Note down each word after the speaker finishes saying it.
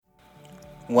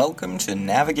Welcome to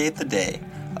Navigate the Day,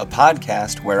 a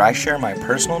podcast where I share my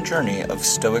personal journey of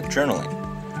Stoic journaling.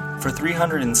 For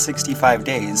 365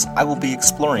 days, I will be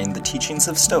exploring the teachings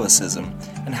of Stoicism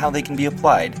and how they can be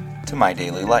applied to my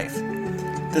daily life.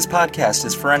 This podcast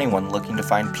is for anyone looking to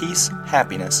find peace,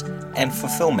 happiness, and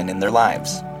fulfillment in their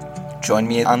lives. Join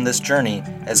me on this journey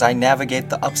as I navigate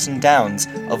the ups and downs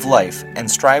of life and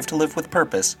strive to live with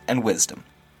purpose and wisdom.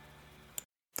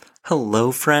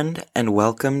 Hello, friend, and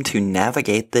welcome to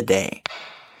Navigate the Day.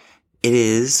 It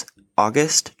is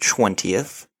August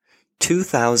 20th,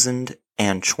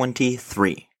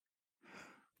 2023.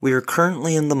 We are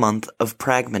currently in the month of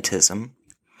pragmatism,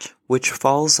 which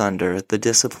falls under the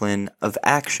discipline of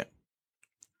action.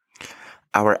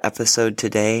 Our episode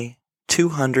today,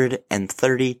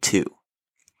 232,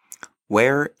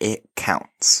 Where It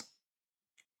Counts.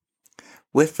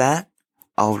 With that,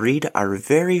 I'll read our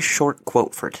very short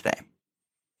quote for today.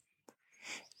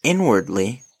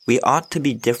 Inwardly, we ought to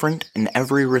be different in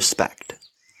every respect,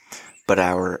 but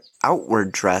our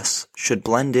outward dress should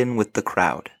blend in with the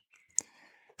crowd.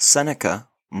 Seneca,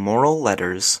 Moral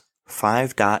Letters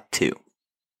 5.2.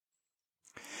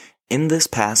 In this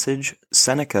passage,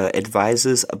 Seneca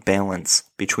advises a balance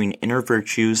between inner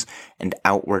virtues and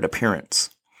outward appearance.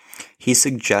 He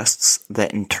suggests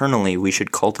that internally we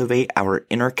should cultivate our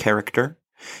inner character,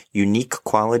 unique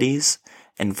qualities,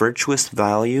 and virtuous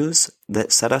values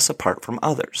that set us apart from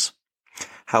others.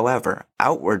 However,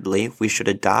 outwardly we should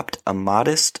adopt a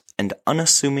modest and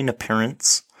unassuming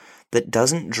appearance that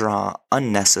doesn't draw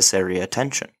unnecessary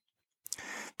attention.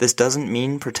 This doesn't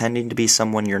mean pretending to be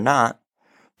someone you're not,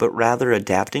 but rather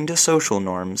adapting to social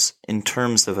norms in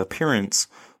terms of appearance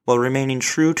while remaining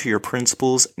true to your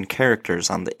principles and characters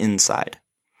on the inside.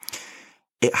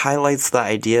 It highlights the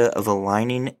idea of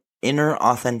aligning inner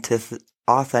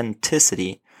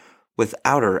authenticity with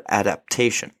outer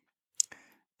adaptation.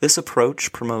 This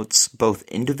approach promotes both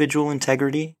individual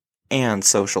integrity and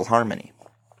social harmony.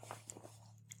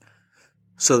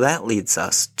 So that leads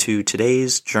us to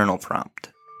today's journal prompt.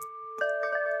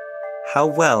 How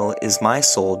well is my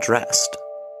soul dressed?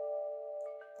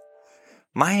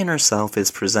 My inner self is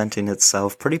presenting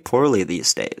itself pretty poorly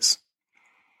these days.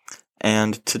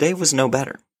 And today was no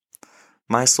better.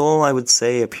 My soul, I would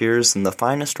say, appears in the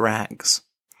finest rags.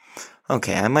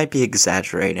 Okay, I might be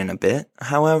exaggerating a bit.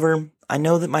 However, I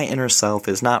know that my inner self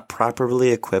is not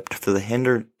properly equipped for the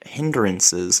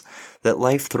hindrances that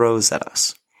life throws at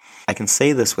us. I can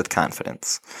say this with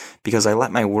confidence, because I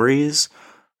let my worries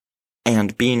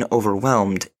and being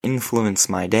overwhelmed influence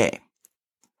my day.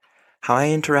 How I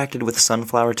interacted with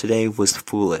Sunflower today was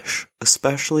foolish,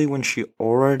 especially when she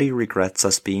already regrets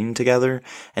us being together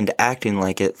and acting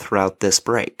like it throughout this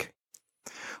break.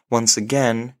 Once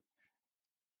again,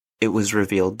 it was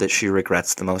revealed that she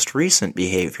regrets the most recent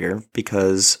behavior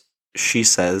because she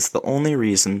says the only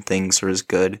reason things are as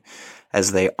good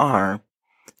as they are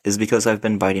is because I've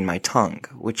been biting my tongue,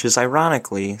 which is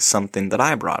ironically something that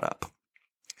I brought up.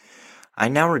 I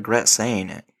now regret saying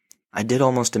it. I did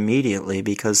almost immediately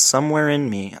because somewhere in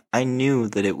me I knew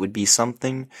that it would be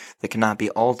something that cannot be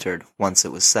altered once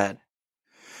it was said.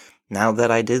 Now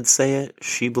that I did say it,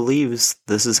 she believes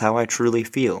this is how I truly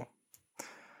feel.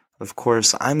 Of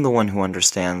course, I'm the one who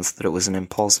understands that it was an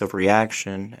impulsive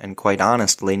reaction and quite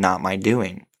honestly not my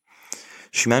doing.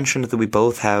 She mentioned that we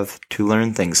both have to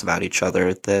learn things about each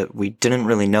other that we didn't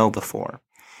really know before.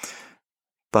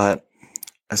 But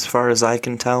as far as I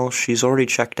can tell, she's already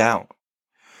checked out.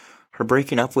 Her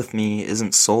breaking up with me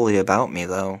isn't solely about me,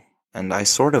 though, and I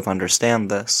sort of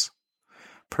understand this.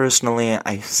 Personally,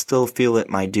 I still feel it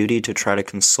my duty to try to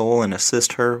console and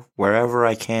assist her wherever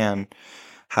I can.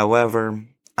 However,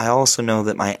 I also know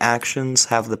that my actions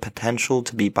have the potential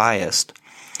to be biased,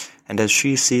 and as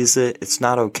she sees it, it's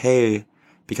not okay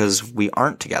because we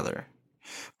aren't together.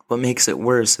 What makes it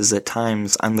worse is at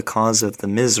times I'm the cause of the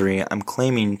misery I'm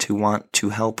claiming to want to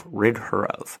help rid her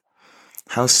of.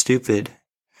 How stupid.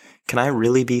 Can I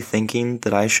really be thinking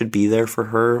that I should be there for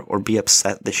her or be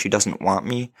upset that she doesn't want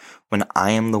me when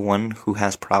I am the one who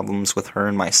has problems with her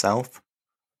and myself?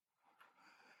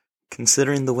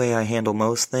 Considering the way I handle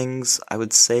most things, I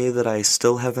would say that I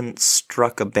still haven't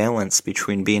struck a balance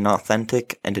between being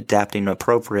authentic and adapting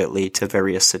appropriately to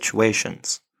various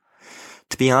situations.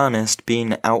 To be honest,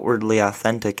 being outwardly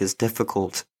authentic is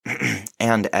difficult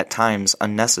and at times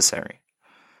unnecessary.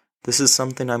 This is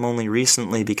something I'm only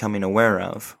recently becoming aware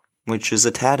of, which is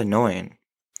a tad annoying.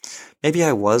 Maybe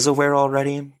I was aware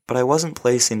already, but I wasn't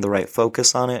placing the right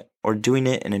focus on it or doing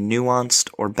it in a nuanced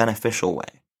or beneficial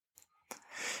way.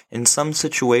 In some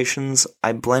situations,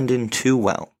 I blend in too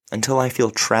well until I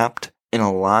feel trapped in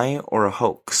a lie or a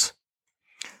hoax.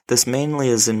 This mainly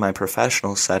is in my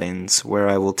professional settings, where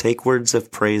I will take words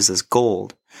of praise as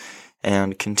gold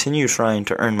and continue trying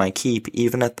to earn my keep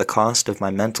even at the cost of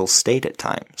my mental state at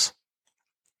times.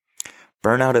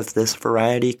 Burnout of this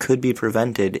variety could be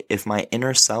prevented if my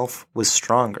inner self was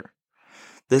stronger.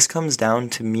 This comes down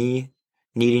to me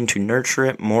needing to nurture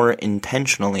it more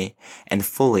intentionally and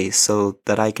fully so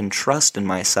that I can trust in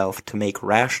myself to make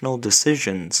rational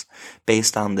decisions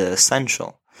based on the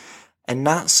essential, and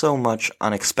not so much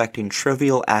on expecting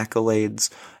trivial accolades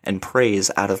and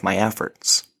praise out of my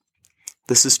efforts.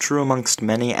 This is true amongst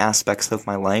many aspects of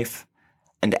my life,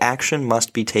 and action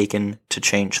must be taken to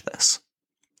change this.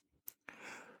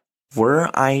 Were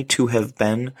I to have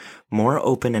been more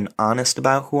open and honest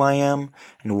about who I am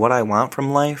and what I want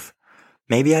from life,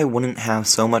 maybe I wouldn't have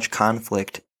so much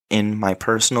conflict in my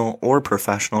personal or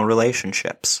professional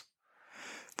relationships.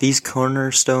 These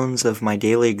cornerstones of my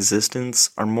daily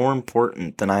existence are more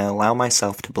important than I allow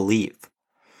myself to believe.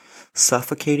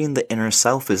 Suffocating the inner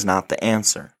self is not the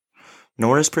answer,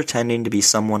 nor is pretending to be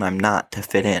someone I'm not to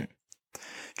fit in.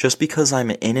 Just because I'm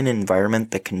in an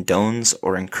environment that condones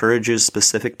or encourages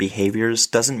specific behaviors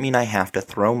doesn't mean I have to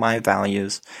throw my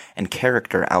values and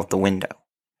character out the window.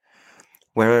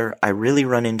 Where I really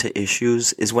run into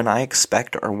issues is when I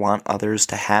expect or want others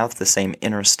to have the same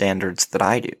inner standards that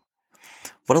I do.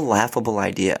 What a laughable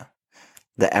idea,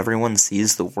 that everyone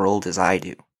sees the world as I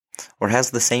do, or has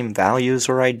the same values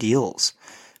or ideals.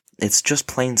 It's just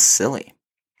plain silly.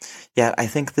 Yet I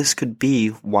think this could be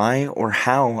why or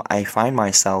how I find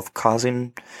myself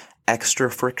causing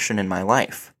extra friction in my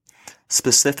life,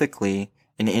 specifically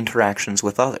in interactions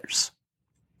with others.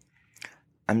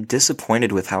 I'm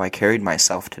disappointed with how I carried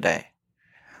myself today.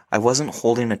 I wasn't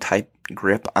holding a tight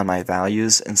grip on my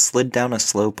values and slid down a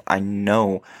slope I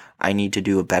know I need to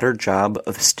do a better job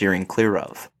of steering clear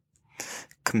of.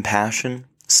 Compassion,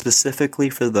 specifically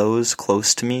for those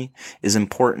close to me, is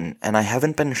important, and I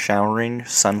haven't been showering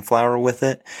Sunflower with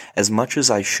it as much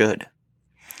as I should.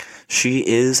 She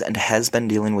is and has been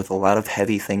dealing with a lot of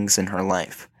heavy things in her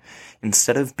life.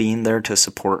 Instead of being there to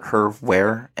support her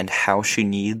where and how she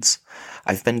needs,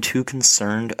 I've been too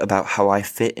concerned about how I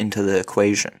fit into the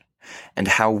equation and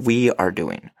how we are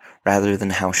doing rather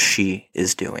than how she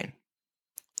is doing.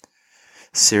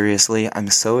 Seriously, I'm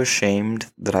so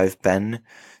ashamed that I've been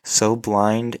so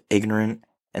blind, ignorant,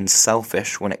 and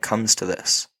selfish when it comes to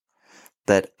this,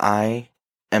 that I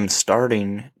am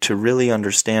starting to really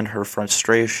understand her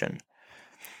frustration,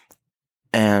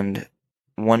 and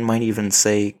one might even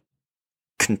say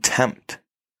contempt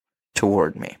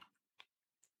toward me.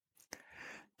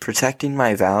 Protecting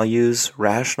my values,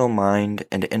 rational mind,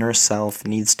 and inner self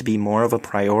needs to be more of a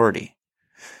priority.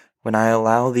 When I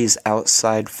allow these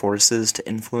outside forces to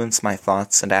influence my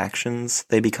thoughts and actions,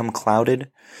 they become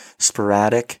clouded,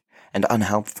 sporadic, and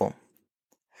unhelpful.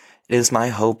 It is my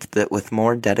hope that with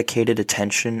more dedicated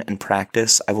attention and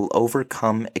practice, I will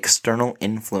overcome external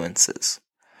influences,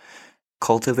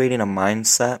 cultivating a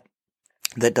mindset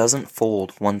that doesn't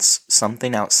fold once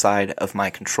something outside of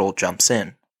my control jumps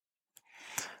in.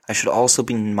 I should also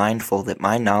be mindful that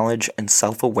my knowledge and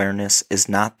self-awareness is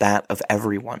not that of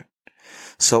everyone,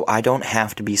 so I don't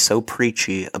have to be so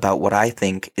preachy about what I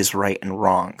think is right and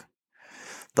wrong.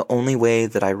 The only way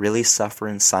that I really suffer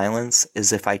in silence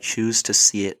is if I choose to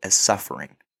see it as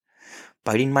suffering.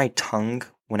 Biting my tongue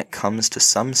when it comes to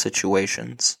some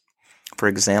situations, for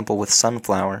example with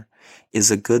Sunflower, is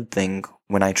a good thing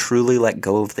when I truly let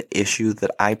go of the issue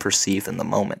that I perceive in the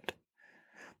moment.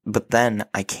 But then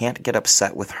I can't get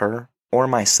upset with her or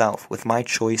myself with my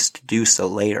choice to do so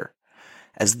later,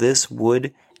 as this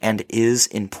would and is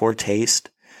in poor taste,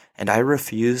 and I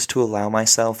refuse to allow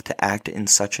myself to act in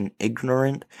such an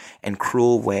ignorant and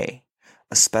cruel way,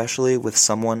 especially with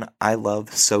someone I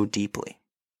love so deeply.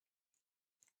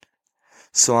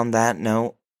 So on that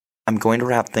note, I'm going to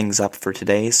wrap things up for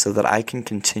today so that I can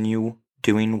continue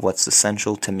doing what's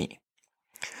essential to me.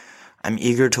 I'm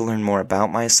eager to learn more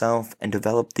about myself and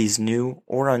develop these new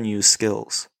or unused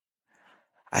skills.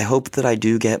 I hope that I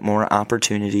do get more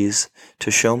opportunities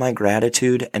to show my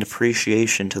gratitude and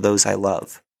appreciation to those I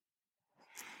love.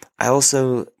 I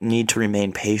also need to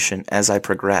remain patient as I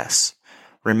progress,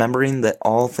 remembering that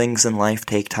all things in life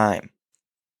take time.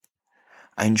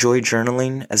 I enjoy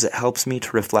journaling as it helps me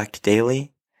to reflect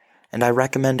daily, and I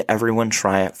recommend everyone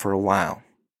try it for a while.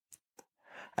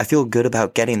 I feel good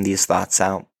about getting these thoughts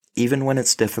out, even when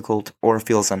it's difficult or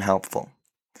feels unhelpful.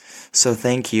 So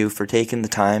thank you for taking the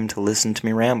time to listen to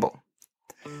me ramble.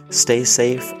 Stay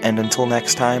safe, and until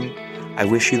next time, I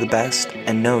wish you the best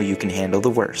and know you can handle the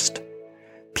worst.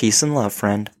 Peace and love,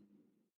 friend.